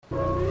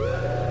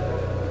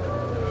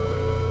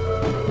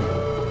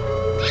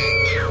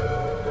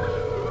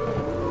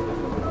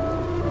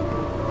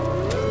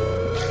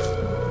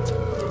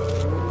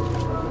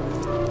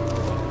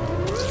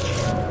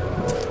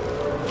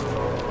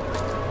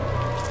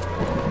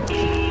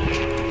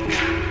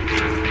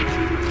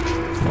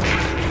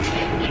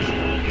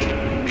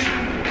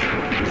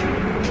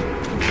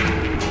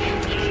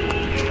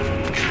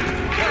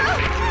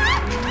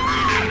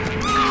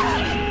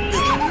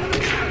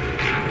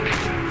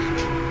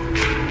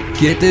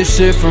Get this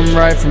shit from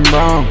right from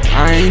wrong.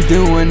 I ain't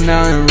doing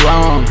nothing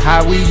wrong.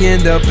 How we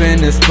end up in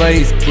this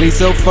place? We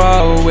so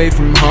far away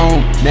from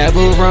home.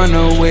 Never run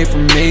away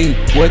from me.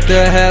 What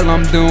the hell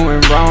I'm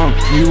doing wrong?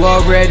 You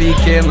already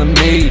killing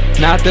me.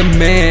 Not the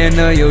man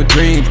of your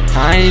dreams.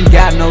 I ain't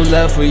got no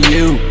love for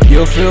you.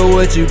 You'll feel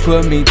what you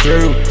put me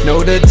through.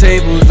 Know the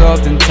tables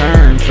often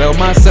turn. Felt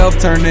myself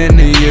turn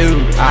into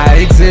you.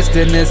 I exist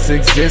in this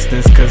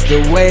existence, cause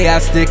the way I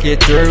stick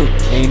it through.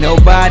 Ain't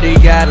nobody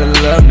gotta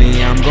love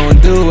me. I'm gonna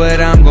do what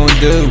I'm gonna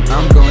do.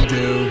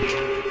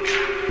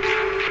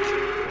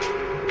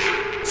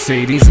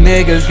 See, these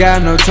niggas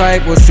got no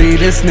type, well see,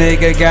 this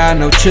nigga got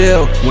no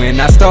chill. When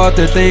I start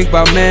to think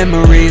about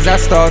memories, I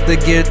start to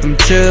get them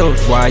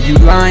chills. Why you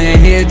lying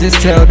here?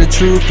 Just tell the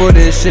truth, or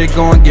this shit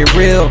gon' get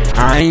real.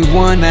 I ain't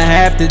wanna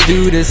have to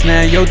do this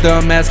now, your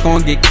dumb ass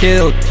gon' get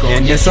killed.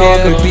 And this all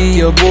could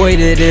be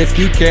avoided if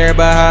you care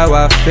about how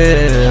I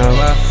feel.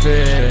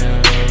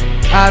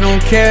 I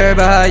don't care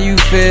about how you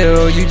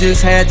feel. You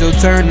just had your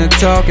turn to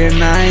talk,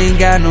 and I ain't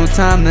got no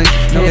time to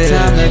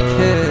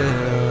kill.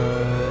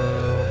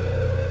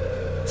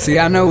 See,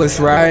 I know it's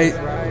right.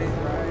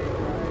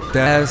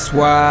 That's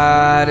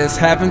why this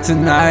happened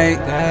tonight.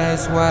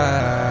 That's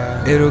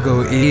why it'll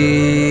go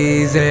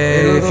easy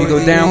if you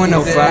go down with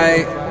no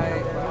fight.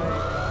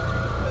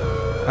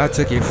 I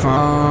took your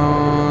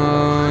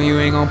phone, you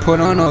ain't gon' put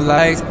on no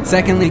lights.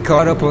 Secondly,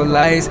 caught up with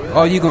lights.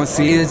 All you gon'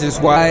 see is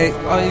just white.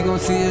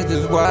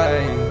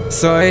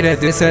 Sorry that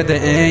this at the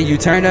end. You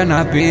turned out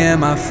not being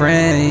my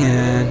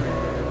friend.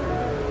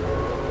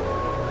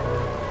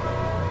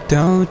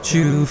 Don't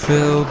you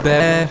feel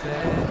bad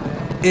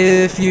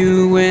if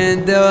you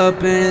end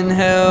up in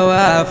hell?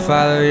 I'll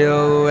follow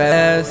your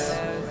ass.